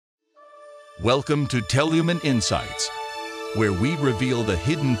Welcome to Teolumen Insights, where we reveal the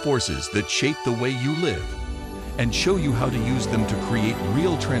hidden forces that shape the way you live and show you how to use them to create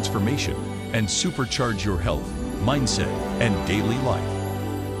real transformation and supercharge your health, mindset, and daily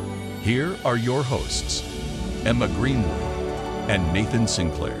life. Here are your hosts, Emma Greenwood and Nathan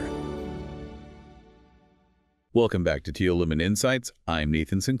Sinclair. Welcome back to Teolumen Insights. I'm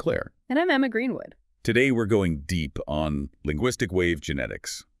Nathan Sinclair. And I'm Emma Greenwood. Today we're going deep on linguistic wave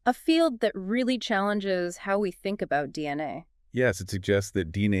genetics. A field that really challenges how we think about DNA. Yes, it suggests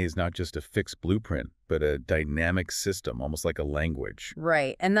that DNA is not just a fixed blueprint, but a dynamic system, almost like a language.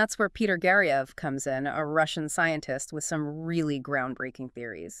 Right, and that's where Petrovich Gariaev comes in, a Russian scientist with some really groundbreaking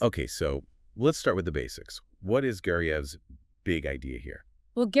theories. Okay, so let's start with the basics. What is Gariaev's big idea here?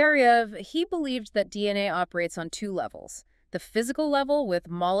 Well, Gariaev, he believed that DNA operates on two levels. The physical level with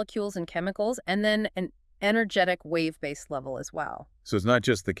molecules and chemicals, and then an energetic wave-based level as well. So it's not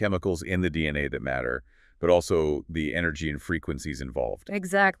just the chemicals in the DNA that matter, but also the energy and frequencies involved.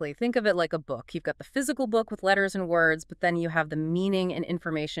 Exactly. Think of it like a book. You've got the physical book with letters and words, but then you have the meaning and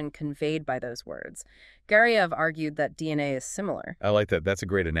information conveyed by those words. Gariaev argued that DNA is similar. I like that. That's a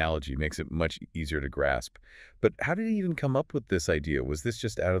great analogy. Makes it much easier to grasp. But how did he even come up with this idea? Was this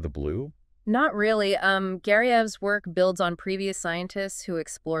just out of the blue? Not really. Gariaev's work builds on previous scientists who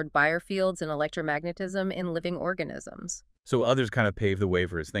explored biofields and electromagnetism in living organisms. So others kind of paved the way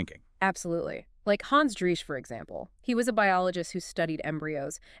for his thinking. Absolutely. Like Hans Driesch, for example. He was a biologist who studied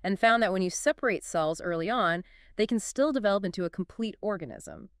embryos and found that when you separate cells early on, they can still develop into a complete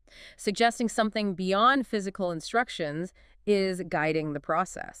organism. Suggesting something beyond physical instructions is guiding the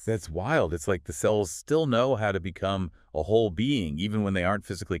process. That's wild. It's like the cells still know how to become a whole being, even when they aren't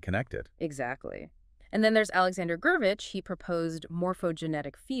physically connected. Exactly. And then there's Alexander Gurevich. He proposed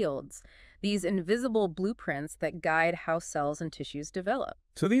morphogenetic fields, these invisible blueprints that guide how cells and tissues develop.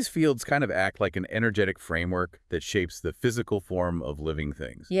 So these fields kind of act like an energetic framework that shapes the physical form of living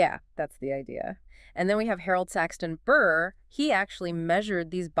things. Yeah, that's the idea. And then we have Harold Saxton Burr. He actually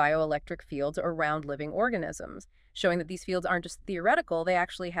measured these bioelectric fields around living organisms, showing that these fields aren't just theoretical, they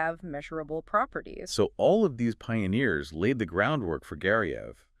actually have measurable properties. So all of these pioneers laid the groundwork for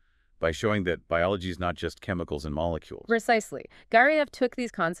Gariaev by showing that biology is not just chemicals and molecules. Precisely. Gariaev took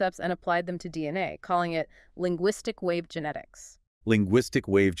these concepts and applied them to DNA, calling it linguistic wave genetics. Linguistic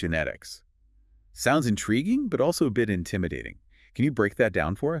wave genetics. Sounds intriguing, but also a bit intimidating. Can you break that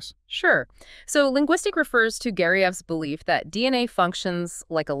down for us? Sure. So linguistic refers to Gariaev's belief that DNA functions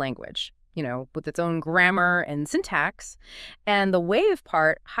like a language, with its own grammar and syntax. And the wave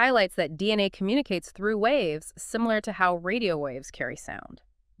part highlights that DNA communicates through waves, similar to how radio waves carry sound.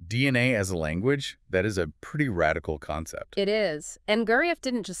 DNA as a language? That is a pretty radical concept. It is. And Guriev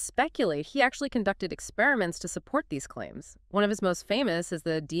didn't just speculate, he actually conducted experiments to support these claims. One of his most famous is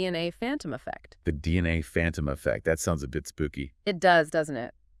the DNA phantom effect. The DNA phantom effect. That sounds a bit spooky. It does, doesn't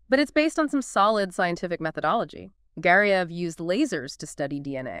it? But it's based on some solid scientific methodology. Gariaev used lasers to study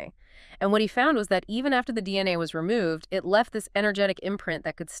DNA. And what he found was that even after the DNA was removed, it left this energetic imprint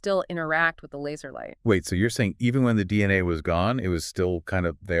that could still interact with the laser light. Wait, so you're saying even when the DNA was gone, it was still kind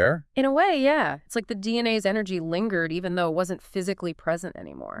of there? In a way, yeah. It's like the DNA's energy lingered even though it wasn't physically present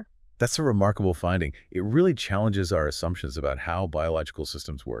anymore. That's a remarkable finding. It really challenges our assumptions about how biological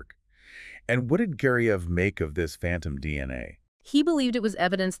systems work. And what did Gariaev make of this phantom DNA? He believed it was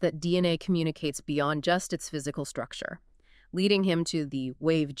evidence that DNA communicates beyond just its physical structure, leading him to the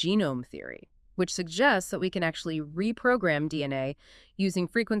wave genome theory, which suggests that we can actually reprogram DNA using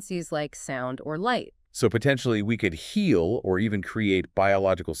frequencies like sound or light. So potentially we could heal or even create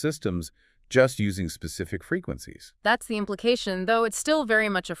biological systems just using specific frequencies. That's the implication, though it's still very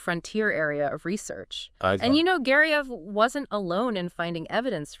much a frontier area of research. And Gariaev wasn't alone in finding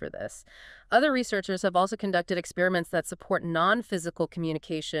evidence for this. Other researchers have also conducted experiments that support non-physical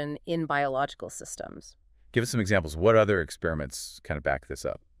communication in biological systems. Give us some examples. What other experiments kind of back this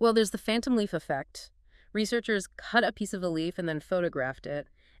up? Well, there's the phantom leaf effect. Researchers cut a piece of a leaf and then photographed it,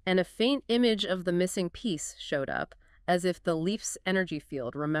 and a faint image of the missing piece showed up, as if the leaf's energy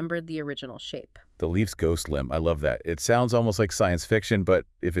field remembered the original shape. The leaf's ghost limb. I love that. It sounds almost like science fiction, but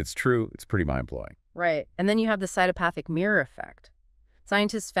if it's true, it's pretty mind-blowing. Right. And then you have the cytopathic mirror effect.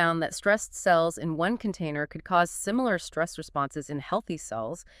 Scientists found that stressed cells in one container could cause similar stress responses in healthy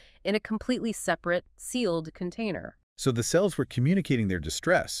cells in a completely separate, sealed container. So the cells were communicating their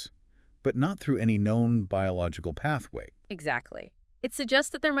distress, but not through any known biological pathway. Exactly. It suggests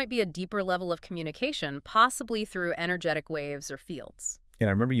that there might be a deeper level of communication, possibly through energetic waves or fields. And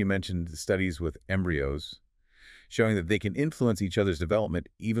I remember you mentioned the studies with embryos, showing that they can influence each other's development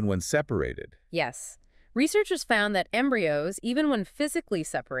even when separated. Yes. Researchers found that embryos, even when physically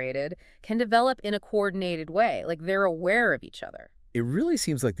separated, can develop in a coordinated way, like they're aware of each other. It really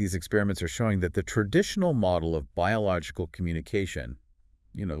seems like these experiments are showing that the traditional model of biological communication,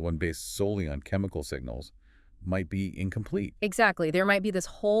 the one based solely on chemical signals, might be incomplete. Exactly. There might be this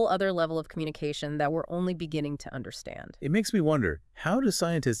whole other level of communication that we're only beginning to understand. It makes me wonder, how do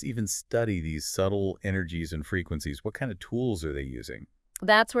scientists even study these subtle energies and frequencies? What kind of tools are they using?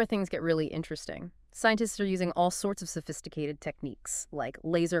 That's where things get really interesting. Scientists are using all sorts of sophisticated techniques, like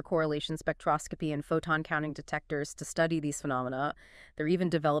laser correlation spectroscopy and photon counting detectors to study these phenomena. They're even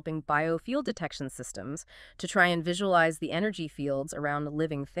developing biofield detection systems to try and visualize the energy fields around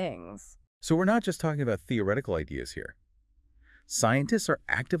living things. So we're not just talking about theoretical ideas here. Scientists are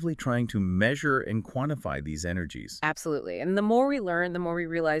actively trying to measure and quantify these energies. Absolutely. And the more we learn, the more we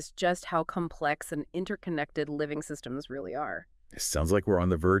realize just how complex and interconnected living systems really are. It sounds like we're on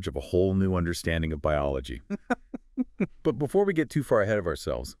the verge of a whole new understanding of biology. But before we get too far ahead of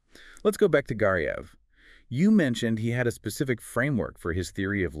ourselves, let's go back to Gariaev. You mentioned he had a specific framework for his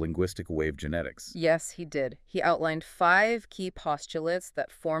theory of linguistic wave genetics. Yes, he did. He outlined 5 key postulates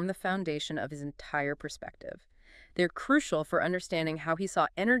that form the foundation of his entire perspective. They're crucial for understanding how he saw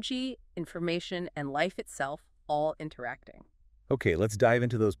energy, information, and life itself all interacting. Okay, let's dive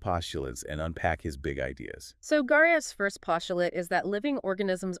into those postulates and unpack his big ideas. So Gariev's first postulate is that living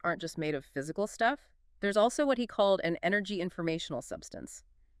organisms aren't just made of physical stuff. There's also what he called an energy informational substance.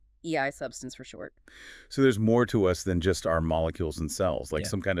 EI substance for short. So there's more to us than just our molecules and cells, like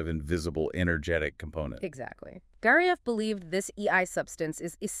some kind of invisible energetic component. Exactly. Gariaev believed this EI substance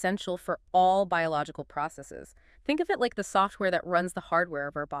is essential for all biological processes. Think of it like the software that runs the hardware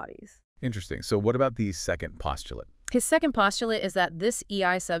of our bodies. Interesting. So what about the second postulate? His second postulate is that this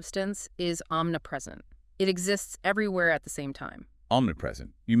EI substance is omnipresent. It exists everywhere at the same time. Omnipresent?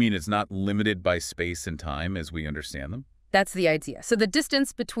 You mean it's not limited by space and time as we understand them? That's the idea. So the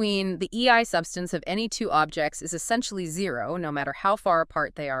distance between the EI substance of any two objects is essentially zero, no matter how far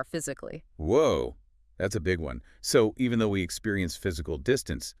apart they are physically. Whoa, that's a big one. So even though we experience physical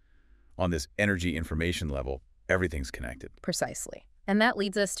distance, on this energy information level, everything's connected. Precisely. And that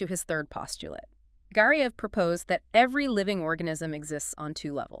leads us to his third postulate. Gariaev proposed that every living organism exists on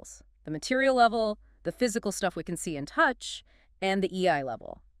 2 levels. The material level, the physical stuff we can see and touch, and the EI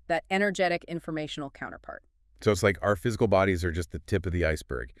level, that energetic informational counterpart. So it's like our physical bodies are just the tip of the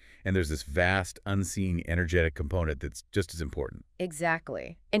iceberg, and there's this vast, unseen, energetic component that's just as important.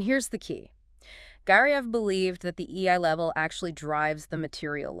 Exactly. And here's the key. Gariaev believed that the EI level actually drives the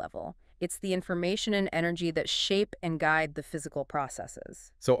material level. It's the information and energy that shape and guide the physical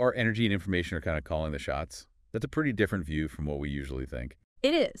processes. So our energy and information are kind of calling the shots? That's a pretty different view from what we usually think.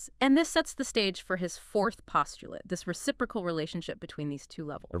 It is. And this sets the stage for his fourth postulate, this reciprocal relationship between these 2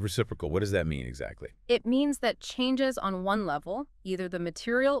 levels. A reciprocal, what does that mean exactly? It means that changes on one level, either the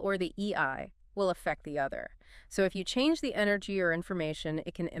material or the EI, will affect the other. So if you change the energy or information,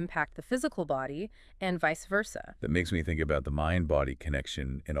 it can impact the physical body and vice versa. That makes me think about the mind-body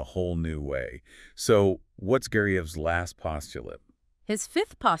connection in a whole new way. So what's Gariev's last postulate? His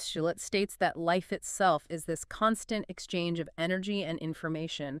fifth postulate states that life itself is this constant exchange of energy and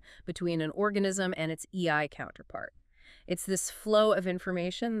information between an organism and its EI counterpart. It's this flow of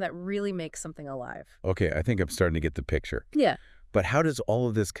information that really makes something alive. Okay, I think I'm starting to get the picture. Yeah. But how does all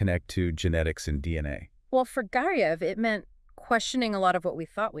of this connect to genetics and DNA? Well, for Gariaev, it meant questioning a lot of what we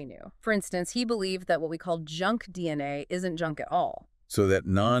thought we knew. For instance, he believed that what we call junk DNA isn't junk at all. So that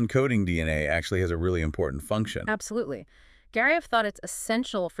non-coding DNA actually has a really important function. Absolutely. Gariaev thought it's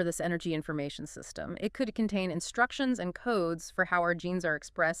essential for this energy information system. It could contain instructions and codes for how our genes are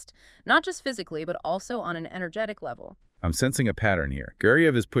expressed, not just physically, but also on an energetic level. I'm sensing a pattern here.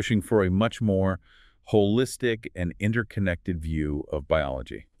 Gariaev is pushing for a much more holistic and interconnected view of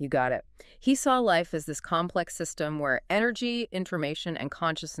biology. You got it. He saw life as this complex system where energy, information, and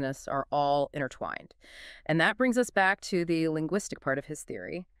consciousness are all intertwined. And that brings us back to the linguistic part of his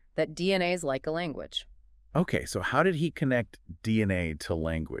theory, that DNA is like a language. Okay, so how did he connect DNA to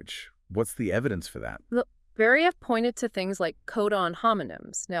language? What's the evidence for that? Look, Gariaev pointed to things like codon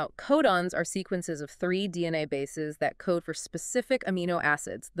homonyms. Now, codons are sequences of 3 DNA bases that code for specific amino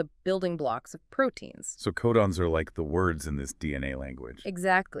acids, the building blocks of proteins. So codons are like the words in this DNA language.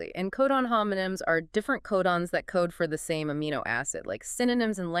 Exactly. And codon homonyms are different codons that code for the same amino acid, like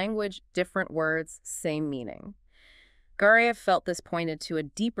synonyms in language, different words, same meaning. Gariaev felt this pointed to a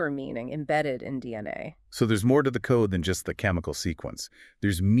deeper meaning embedded in DNA. So there's more to the code than just the chemical sequence.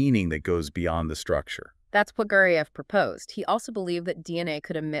 There's meaning that goes beyond the structure. That's what Gariaev proposed. He also believed that DNA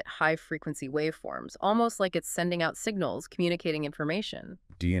could emit high-frequency waveforms, almost like it's sending out signals, communicating information.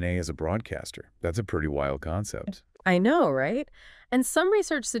 DNA as a broadcaster. That's a pretty wild concept. I know, right? And some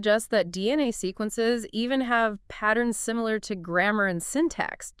research suggests that DNA sequences even have patterns similar to grammar and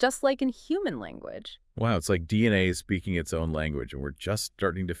syntax, just like in human language. Wow, it's like DNA is speaking its own language, and we're just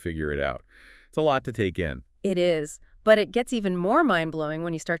starting to figure it out. It's a lot to take in. It is, but it gets even more mind-blowing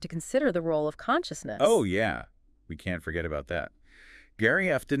when you start to consider the role of consciousness. Oh, yeah. We can't forget about that.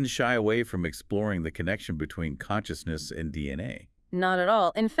 Gariaev didn't shy away from exploring the connection between consciousness and DNA. Not at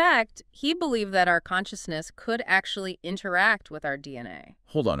all. In fact, he believed that our consciousness could actually interact with our DNA.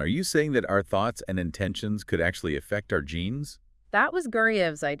 Hold on, are you saying that our thoughts and intentions could actually affect our genes? That was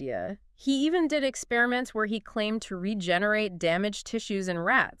Gariev's idea. He even did experiments where he claimed to regenerate damaged tissues in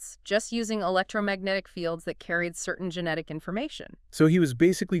rats, just using electromagnetic fields that carried certain genetic information. So he was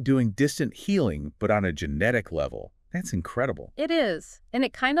basically doing distant healing, but on a genetic level. That's incredible. It is, and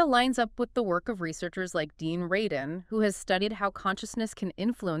it kind of lines up with the work of researchers like Dean Radin, who has studied how consciousness can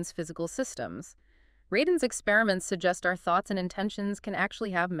influence physical systems. Radin's experiments suggest our thoughts and intentions can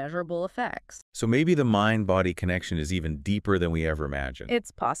actually have measurable effects. So maybe the mind-body connection is even deeper than we ever imagined.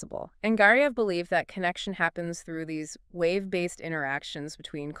 It's possible. And Gariaev believed that connection happens through these wave-based interactions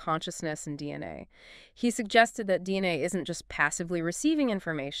between consciousness and DNA. He suggested that DNA isn't just passively receiving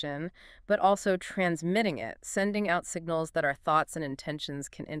information, but also transmitting it, sending out signals that our thoughts and intentions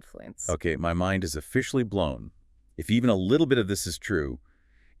can influence. Okay, my mind is officially blown. If even a little bit of this is true,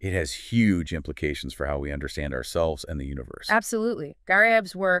 it has huge implications for how we understand ourselves and the universe. Absolutely.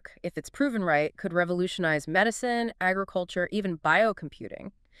 Gariaev's work, if it's proven right, could revolutionize medicine, agriculture, even biocomputing.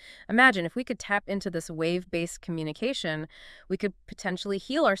 Imagine if we could tap into this wave-based communication, we could potentially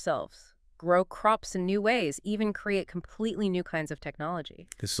heal ourselves, grow crops in new ways, even create completely new kinds of technology.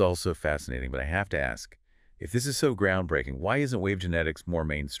 This is all so fascinating, but I have to ask, if this is so groundbreaking, why isn't wave genetics more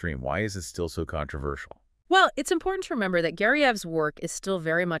mainstream? Why is it still so controversial? Well, it's important to remember that Gariaev's work is still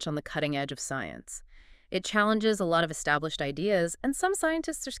very much on the cutting edge of science. It challenges a lot of established ideas, and some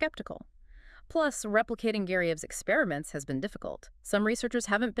scientists are skeptical. Plus, replicating Gariaev's experiments has been difficult. Some researchers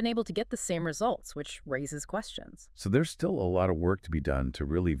haven't been able to get the same results, which raises questions. So there's still a lot of work to be done to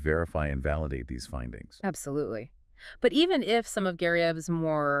really verify and validate these findings. Absolutely. But even if some of Gariaev's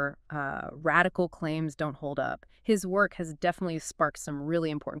more radical claims don't hold up, his work has definitely sparked some really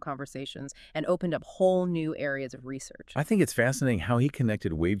important conversations and opened up whole new areas of research. I think it's fascinating how he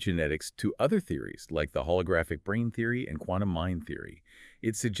connected wave genetics to other theories, like the holographic brain theory and quantum mind theory.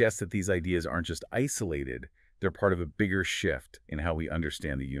 It suggests that these ideas aren't just isolated, they're part of a bigger shift in how we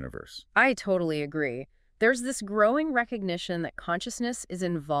understand the universe. I totally agree. There's this growing recognition that consciousness is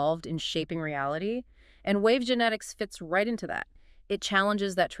involved in shaping reality, and wave genetics fits right into that. It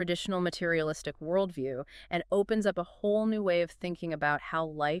challenges that traditional materialistic worldview and opens up a whole new way of thinking about how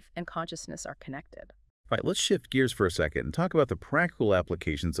life and consciousness are connected. All right, let's shift gears for a second and talk about the practical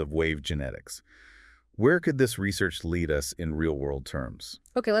applications of wave genetics. Where could this research lead us in real-world terms?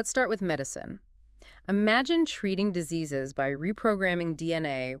 Okay, let's start with medicine. Imagine treating diseases by reprogramming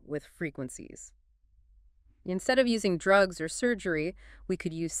DNA with frequencies. Instead of using drugs or surgery, we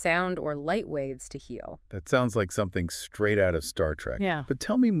could use sound or light waves to heal. That sounds like something straight out of Star Trek. Yeah. But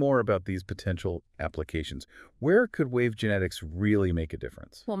tell me more about these potential applications. Where could wave genetics really make a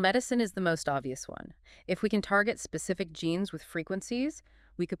difference? Well, medicine is the most obvious one. If we can target specific genes with frequencies,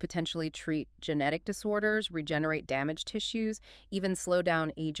 we could potentially treat genetic disorders, regenerate damaged tissues, even slow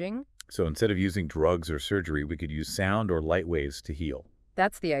down aging. So instead of using drugs or surgery, we could use sound or light waves to heal.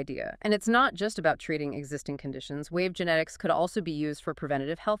 That's the idea. And it's not just about treating existing conditions. Wave genetics could also be used for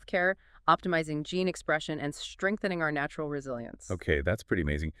preventative health care, optimizing gene expression, and strengthening our natural resilience. Okay, that's pretty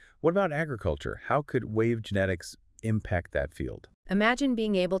amazing. What about agriculture? How could wave genetics impact that field? Imagine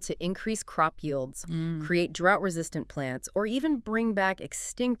being able to increase crop yields, create drought-resistant plants, or even bring back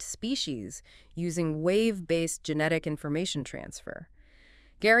extinct species using wave-based genetic information transfer.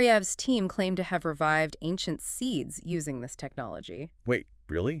 Gariaev's team claimed to have revived ancient seeds using this technology. Wait,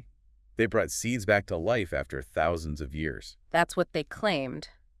 really? They brought seeds back to life after thousands of years. That's what they claimed.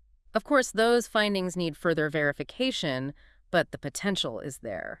 Of course, those findings need further verification, but the potential is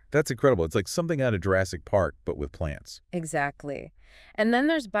there. That's incredible. It's like something out of Jurassic Park, but with plants. Exactly. And then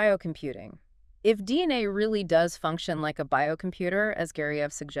there's biocomputing. If DNA really does function like a biocomputer, as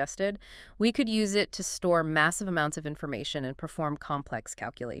Gariaev suggested, we could use it to store massive amounts of information and perform complex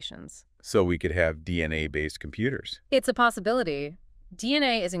calculations. So we could have DNA-based computers. It's a possibility.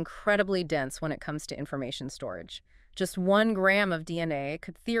 DNA is incredibly dense when it comes to information storage. Just 1 gram of DNA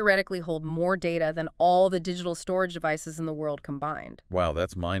could theoretically hold more data than all the digital storage devices in the world combined. Wow,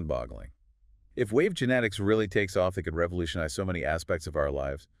 that's mind-boggling. If wave genetics really takes off, it could revolutionize so many aspects of our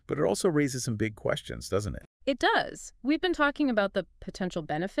lives, but it also raises some big questions, doesn't it? It does. We've been talking about the potential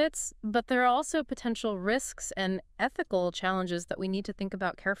benefits, but there are also potential risks and ethical challenges that we need to think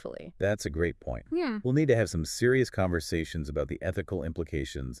about carefully. That's a great point. Yeah. We'll need to have some serious conversations about the ethical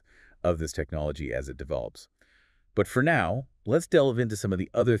implications of this technology as it develops. But for now, let's delve into some of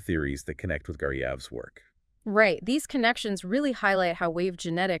the other theories that connect with Gariaev's work. Right. These connections really highlight how wave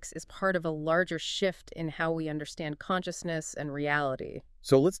genetics is part of a larger shift in how we understand consciousness and reality.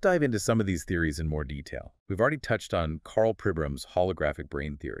 So let's dive into some of these theories in more detail. We've already touched on Karl Pribram's holographic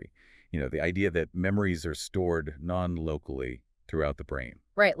brain theory. The idea that memories are stored non-locally throughout the brain.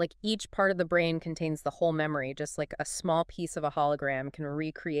 Right, like each part of the brain contains the whole memory, just like a small piece of a hologram can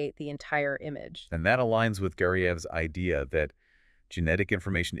recreate the entire image. And that aligns with Gariaev's idea that genetic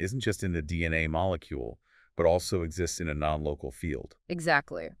information isn't just in the DNA molecule, but also exists in a non-local field.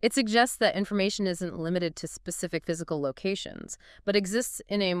 Exactly. It suggests that information isn't limited to specific physical locations, but exists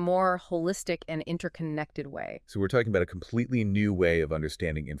in a more holistic and interconnected way. So we're talking about a completely new way of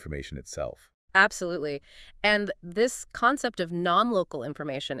understanding information itself. Absolutely. And this concept of non-local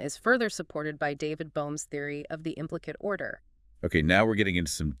information is further supported by David Bohm's theory of the implicate order. Okay, now we're getting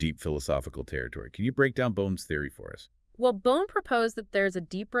into some deep philosophical territory. Can you break down Bohm's theory for us? Well, Bohm proposed that there's a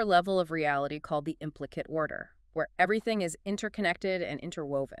deeper level of reality called the implicate order, where everything is interconnected and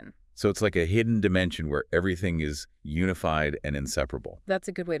interwoven. So it's like a hidden dimension where everything is unified and inseparable. That's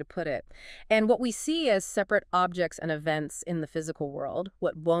a good way to put it. And what we see as separate objects and events in the physical world,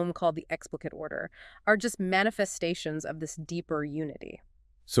 what Bohm called the explicate order, are just manifestations of this deeper unity.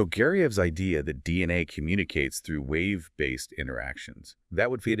 So Gariaev's idea that DNA communicates through wave-based interactions, that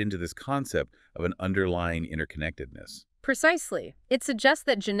would feed into this concept of an underlying interconnectedness. Precisely. It suggests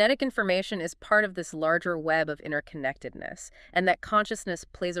that genetic information is part of this larger web of interconnectedness, and that consciousness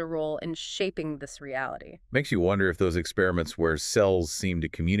plays a role in shaping this reality. Makes you wonder if those experiments where cells seem to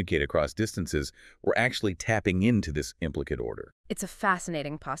communicate across distances were actually tapping into this implicate order. It's a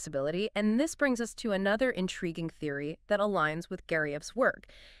fascinating possibility, and this brings us to another intriguing theory that aligns with Gariaev's work,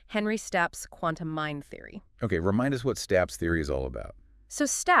 Henry Stapp's quantum mind theory. Okay, remind us what Stapp's theory is all about. So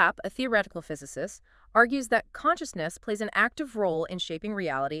Stapp, a theoretical physicist, argues that consciousness plays an active role in shaping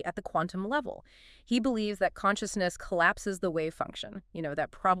reality at the quantum level. He believes that consciousness collapses the wave function,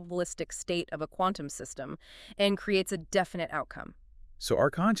 that probabilistic state of a quantum system, and creates a definite outcome. So our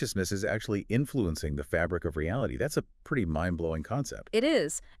consciousness is actually influencing the fabric of reality. That's a pretty mind-blowing concept. It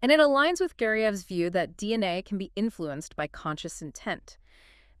is, and it aligns with Gariaev's view that DNA can be influenced by conscious intent.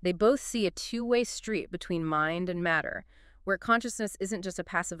 They both see a two-way street between mind and matter, where consciousness isn't just a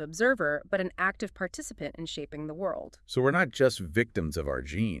passive observer, but an active participant in shaping the world. So we're not just victims of our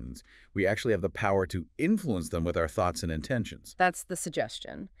genes. We actually have the power to influence them with our thoughts and intentions. That's the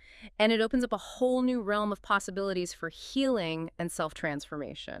suggestion. And it opens up a whole new realm of possibilities for healing and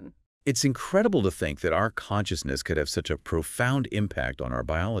self-transformation. It's incredible to think that our consciousness could have such a profound impact on our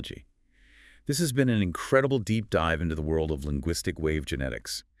biology. This has been an incredible deep dive into the world of linguistic wave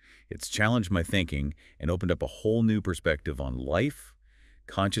genetics. It's challenged my thinking and opened up a whole new perspective on life,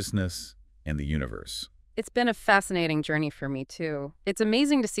 consciousness, and the universe. It's been a fascinating journey for me, too. It's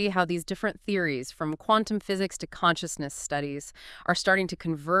amazing to see how these different theories, from quantum physics to consciousness studies, are starting to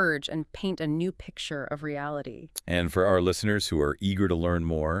converge and paint a new picture of reality. And for our listeners who are eager to learn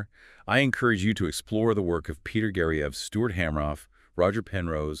more, I encourage you to explore the work of Peter Gariaev, Stuart Hamroff, Roger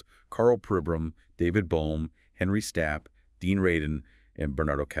Penrose, Karl Pribram, David Bohm, Henry Stapp, Dean Radin, and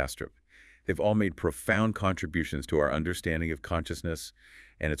Bernardo Kastrup. They've all made profound contributions to our understanding of consciousness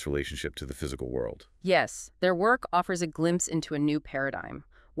and its relationship to the physical world. Yes, their work offers a glimpse into a new paradigm,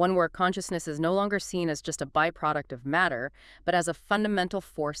 one where consciousness is no longer seen as just a byproduct of matter, but as a fundamental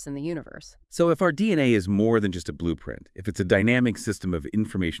force in the universe. So if our DNA is more than just a blueprint, if it's a dynamic system of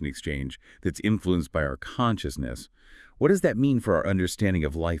information exchange that's influenced by our consciousness, what does that mean for our understanding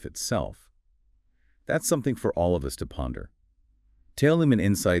of life itself? That's something for all of us to ponder. Teolumen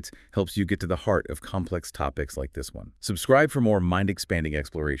Insights helps you get to the heart of complex topics like this one. Subscribe for more mind-expanding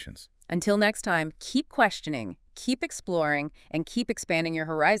explorations. Until next time, keep questioning, keep exploring, and keep expanding your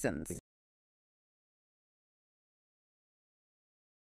horizons.